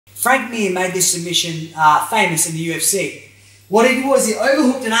Frank Mir made this submission famous in the UFC. What he did was he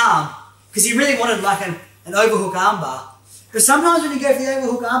overhooked an arm because he really wanted like an overhook armbar. Because sometimes when you go for the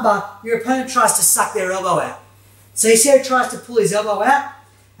overhook armbar, your opponent tries to suck their elbow out. So you see how he tries to pull his elbow out?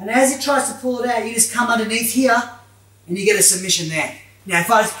 And as he tries to pull it out, you just come underneath here and you get a submission there. Now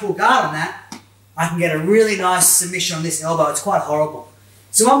if I just pull guard on that, I can get a really nice submission on this elbow. It's quite horrible.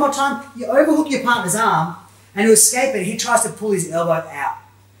 So one more time, you overhook your partner's arm and to escape it, he tries to pull his elbow out.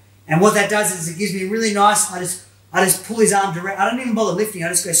 And what that does is it gives me really nice, I just pull his arm direct. I don't even bother lifting, I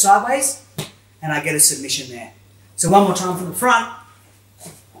just go sideways and I get a submission there. So one more time from the front.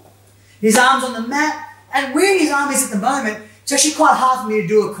 His arm's on the mat, and where his arm is at the moment, it's actually quite hard for me to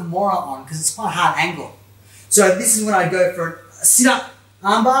do a Kimura on because it's quite a hard angle. So this is when I go for a sit-up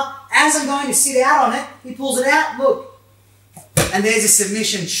armbar. As I'm going to sit out on it, he pulls it out, look. And there's a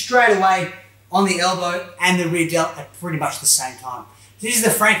submission straight away on the elbow and the rear delt at pretty much the same time. This is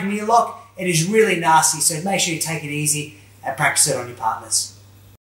the Frank Mir lock. It is really nasty, so make sure you take it easy and practice it on your partners.